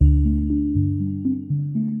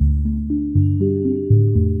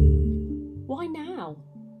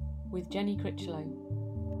Jenny Critchlow.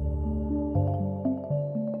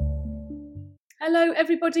 Hello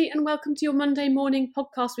everybody and welcome to your Monday morning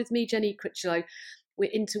podcast with me, Jenny Critchlow. We're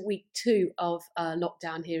into week 2 of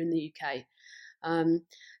lockdown here in the UK.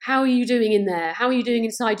 How are you doing in there? How are you doing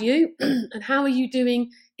inside you? And how are you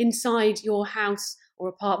doing inside your house or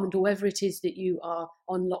apartment or wherever it is that you are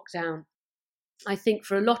on lockdown? I think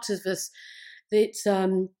for a lot of us, it's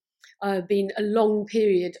been a long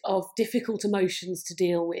period of difficult emotions to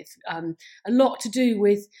deal with. A lot to do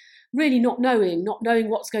with really not knowing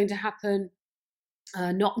what's going to happen,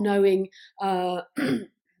 not knowing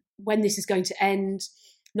when this is going to end,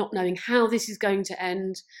 not knowing how this is going to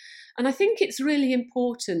end. And I think it's really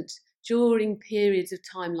important during periods of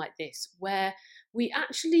time like this where we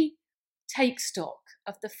actually take stock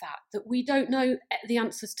of the fact that we don't know the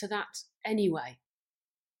answers to that anyway.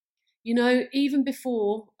 You know, even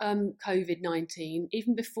before COVID-19,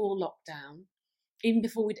 even before lockdown, even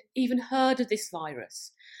before we'd even heard of this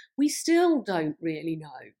virus, we still don't really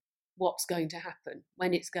know what's going to happen,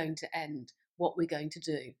 when it's going to end, what we're going to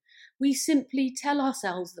do. We simply tell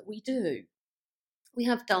ourselves that we do. We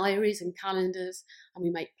have diaries and calendars and we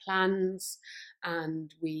make plans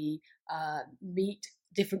and we meet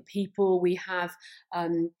different people. We have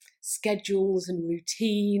schedules and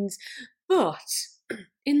routines. But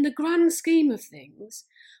in the grand scheme of things,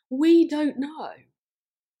 we don't know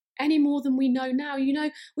any more than we know now. You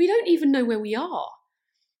know, we don't even know where we are.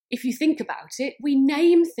 If you think about it, we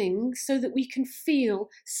name things so that we can feel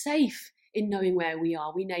safe in knowing where we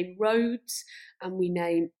are. We name roads and we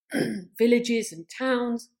name villages and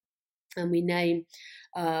towns and we name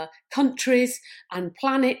countries and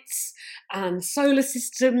planets and solar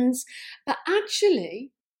systems. But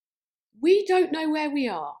actually, we don't know where we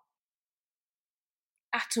are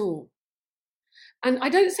at all. And I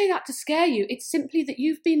don't say that to scare you. It's simply that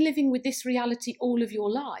you've been living with this reality all of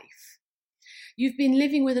your life. You've been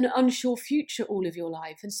living with an unsure future all of your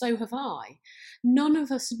life, and so have I. None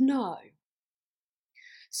of us know.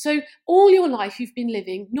 So all your life you've been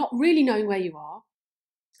living not really knowing where you are,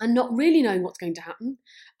 and not really knowing what's going to happen,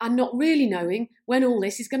 and not really knowing when all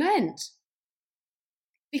this is going to end.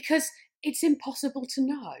 Because it's impossible to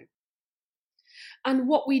know. And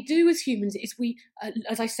what we do as humans is we,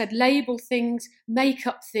 as I said, label things, make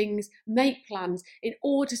up things, make plans in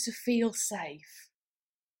order to feel safe.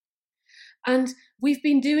 And we've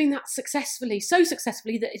been doing that successfully, so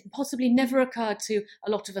successfully that it possibly never occurred to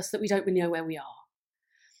a lot of us that we don't really know where we are.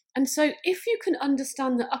 And so if you can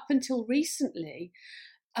understand that up until recently,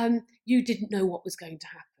 you didn't know what was going to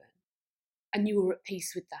happen and you were at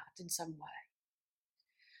peace with that in some way,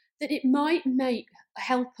 that it might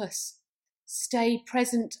help us stay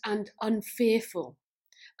present and unfearful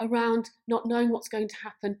around not knowing what's going to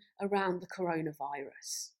happen around the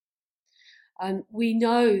coronavirus. We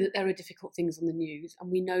know that there are difficult things on the news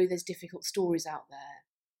and we know there's difficult stories out there,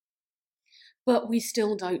 but we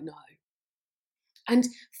still don't know. And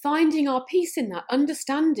finding our peace in that,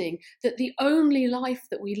 understanding that the only life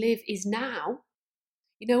that we live is now.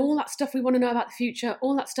 You know, all that stuff we want to know about the future,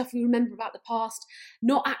 all that stuff we remember about the past,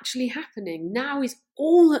 not actually happening. Now is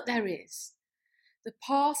all that there is. The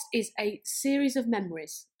past is a series of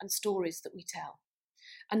memories and stories that we tell.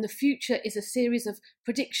 And the future is a series of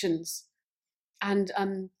predictions and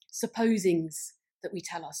supposings that we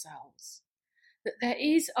tell ourselves. That there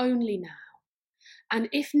is only now. And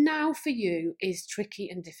if now for you is tricky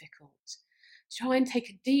and difficult, try and take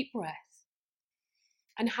a deep breath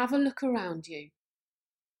and have a look around you.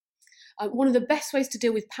 One of the best ways to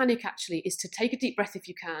deal with panic actually is to take a deep breath if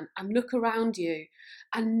you can and look around you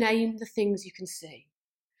and name the things you can see,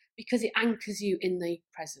 because it anchors you in the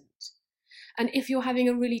present. And if you're having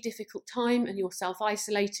a really difficult time and you're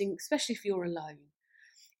self-isolating, especially if you're alone,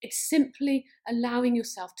 it's simply allowing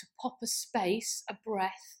yourself to pop a space, a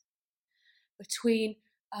breath, between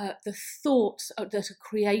the thoughts that are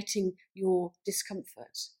creating your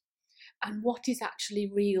discomfort and what is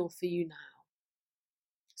actually real for you now.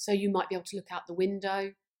 So you might be able to look out the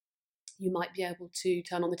window, you might be able to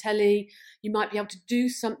turn on the telly, you might be able to do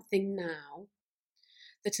something now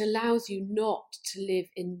that allows you not to live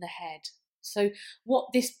in the head. So what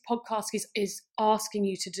this podcast is asking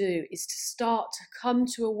you to do is to start to come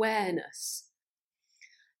to awareness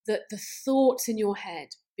that the thoughts in your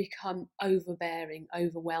head become overbearing,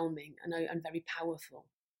 overwhelming, and very powerful.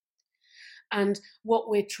 And what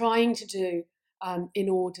we're trying to do in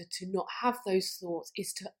order to not have those thoughts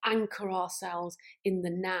is to anchor ourselves in the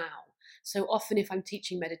now. So often if I'm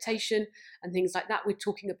teaching meditation and things like that, we're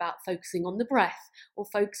talking about focusing on the breath or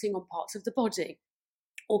focusing on parts of the body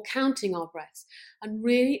or counting our breaths. And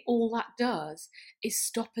really all that does is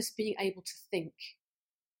stop us being able to think.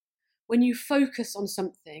 when you focus on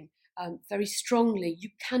something very strongly, you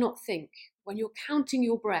cannot think. When you're counting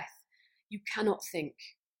your breath, you cannot think.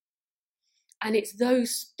 And it's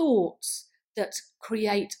those thoughts that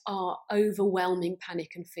create our overwhelming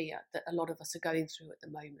panic and fear that a lot of us are going through at the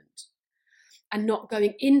moment. And not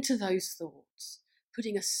going into those thoughts,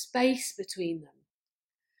 putting a space between them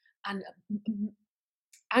and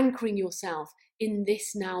anchoring yourself in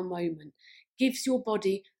this now moment gives your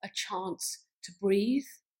body a chance to breathe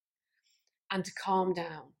and to calm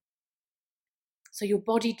down. So your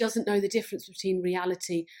body doesn't know the difference between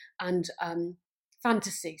reality and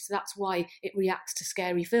fantasy. So that's why it reacts to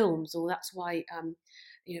scary films, or that's why,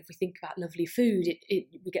 if we think about lovely food,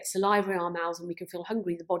 we get saliva in our mouths and we can feel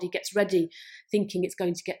hungry. The body gets ready thinking it's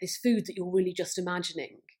going to get this food that you're really just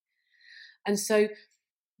imagining. And so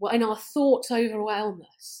when our thoughts overwhelm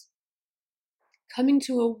us, coming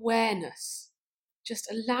to awareness,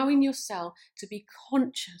 just allowing yourself to be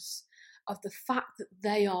conscious of the fact that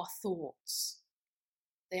they are thoughts.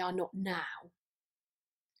 They are not now.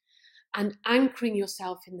 And anchoring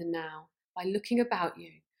yourself in the now by looking about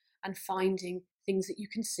you and finding things that you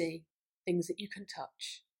can see, things that you can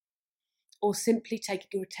touch, or simply taking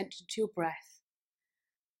your attention to your breath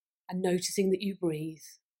and noticing that you breathe.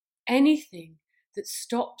 Anything that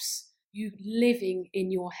stops you living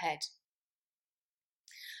in your head.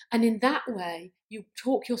 And in that way, you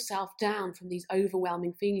talk yourself down from these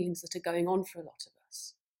overwhelming feelings that are going on for a lot of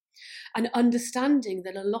us. And understanding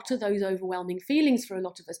that a lot of those overwhelming feelings for a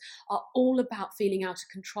lot of us are all about feeling out of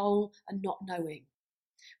control and not knowing.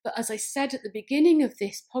 But as I said at the beginning of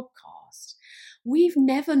this podcast, we've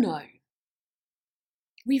never known.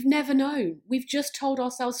 We've never known. We've just told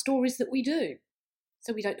ourselves stories that we do.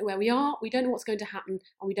 So we don't know where we are, we don't know what's going to happen,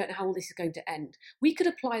 and we don't know how all this is going to end. We could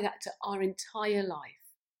apply that to our entire life.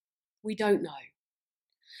 We don't know.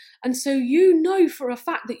 And so you know for a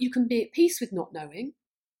fact that you can be at peace with not knowing,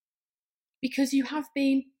 because you have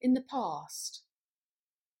been in the past.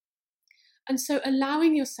 And so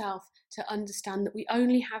allowing yourself to understand that we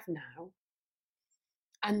only have now,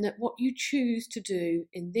 and that what you choose to do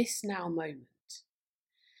in this now moment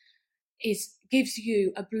gives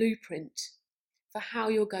you a blueprint for how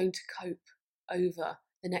you're going to cope over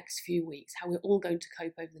the next few weeks, how we're all going to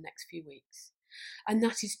cope over the next few weeks. And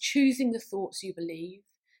that is choosing the thoughts you believe,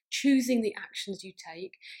 choosing the actions you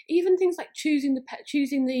take, even things like choosing the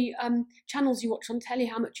channels you watch on telly,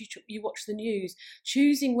 how much you watch the news,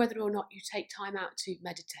 choosing whether or not you take time out to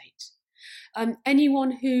meditate.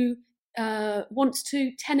 Anyone who wants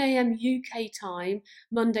to, 10 a.m. UK time,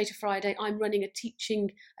 Monday to Friday, I'm running a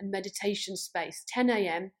teaching and meditation space, 10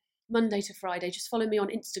 a.m. Monday to Friday. Just follow me on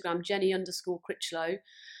Instagram, Jenny_Critchlow,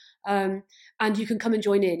 and you can come and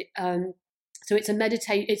join in. So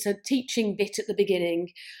it's a teaching bit at the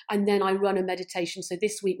beginning, and then I run a meditation. So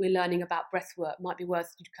this week we're learning about breath work. Might be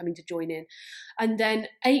worth you coming to join in. And then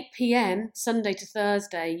 8 p.m. Sunday to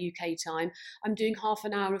Thursday UK time, I'm doing half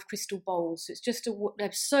an hour of crystal bowls. So it's just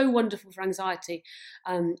they're so wonderful for anxiety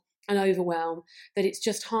and overwhelm, that it's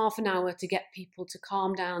just half an hour to get people to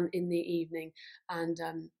calm down in the evening and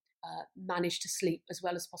manage to sleep as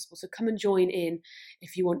well as possible. So come and join in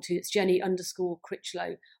if you want to. It's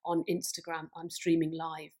Jenny_Critchlow on Instagram. I'm streaming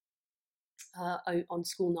live on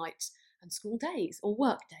school nights and school days or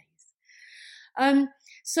work days.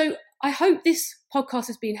 So I hope this podcast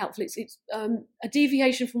has been helpful. It's a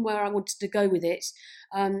deviation from where I wanted to go with it,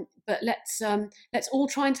 but let's all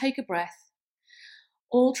try and take a breath.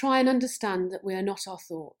 All try and understand that we are not our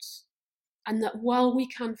thoughts. And that while we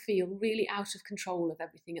can feel really out of control of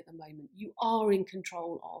everything at the moment, you are in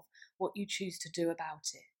control of what you choose to do about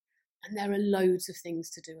it. And there are loads of things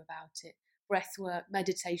to do about it. Breath work,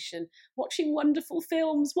 meditation, watching wonderful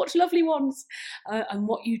films, watch lovely ones, and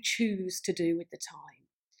what you choose to do with the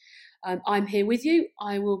time. I'm here with you.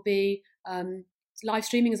 I will be live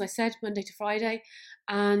streaming, as I said, Monday to Friday,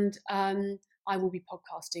 and I will be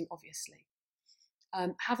podcasting, obviously.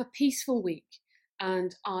 Have a peaceful week.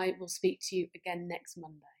 And I will speak to you again next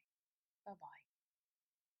Monday. Bye-bye.